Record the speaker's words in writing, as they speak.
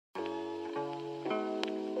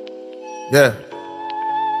Yeah.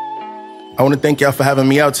 I want to thank y'all for having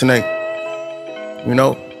me out tonight. You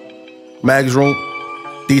know, Mag's Room,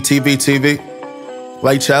 DTBTV,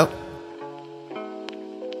 Lights Out.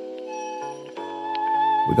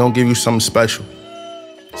 We're gonna give you something special,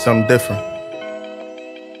 something different.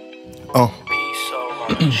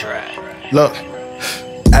 Look,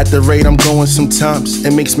 at the rate I'm going sometimes,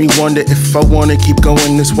 it makes me wonder if I wanna keep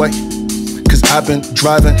going this way. Cause I've been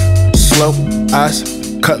driving slow, eyes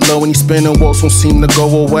cut low, and these spinning walls won't seem to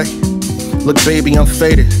go away. Look baby, I'm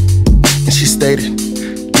faded, and she stated,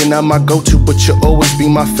 you're not my go-to, but you'll always be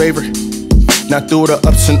my favorite. Now through the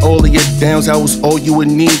ups and all of your downs, I was all you would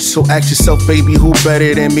need. So ask yourself, baby, who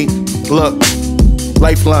better than me? Look,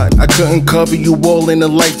 lifeline, I couldn't cover you all in a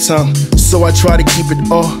lifetime, so I try to keep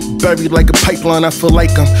it all buried like a pipeline. I feel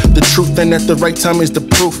like I'm the truth, and at the right time is the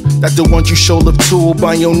proof that the ones you show love to will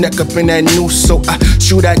bind your neck up in that noose. So I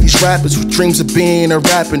shoot at these rappers with dreams of being a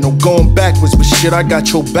rapper, no going backwards, but shit, I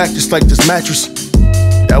got your back just like this mattress.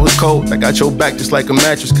 That was cold, I got your back just like a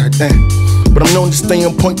mattress, goddamn. But I'm known to stay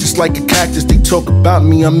on point just like a cactus. They talk about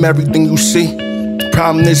me, I'm everything you see. The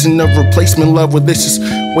problem isn't a replacement, love, well this is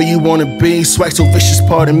where you wanna be. Swag so vicious,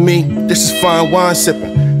 pardon me, this is fine wine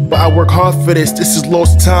sipping, but I work hard for this, this is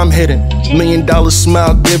lost time hidden. $1 million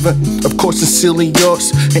smile given, of course sincerely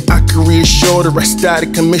yours. And I can reassure the rest out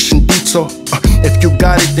of commission detour. If you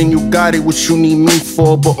got it, then you got it, what you need me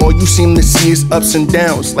for. But all you seem to see is ups and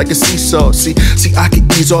downs, like a seesaw. See, I can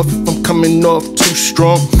ease off if I'm coming off too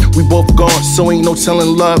strong. We both gone, so ain't no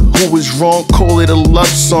telling love who is wrong. Call it a love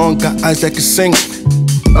song, got eyes that can sing.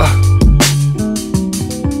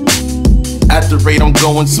 At the rate I'm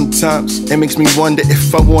going sometimes, it makes me wonder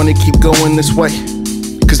if I wanna keep going this way.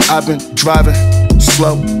 Cause I've been driving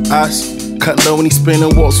slow, eyes cut low, and these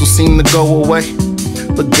spinning walls will seem to go away.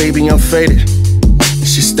 Look baby, I'm faded, and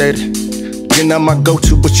she stated, you're not my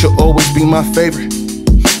go-to, but you'll always be my favorite.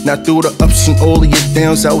 Now through the ups and all of your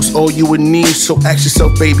downs, I was all you would need. So ask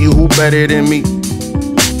yourself, baby, who better than me?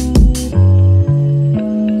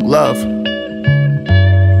 Love,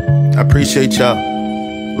 I appreciate y'all.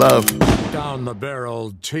 Love. Down the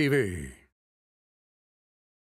Barrel TV.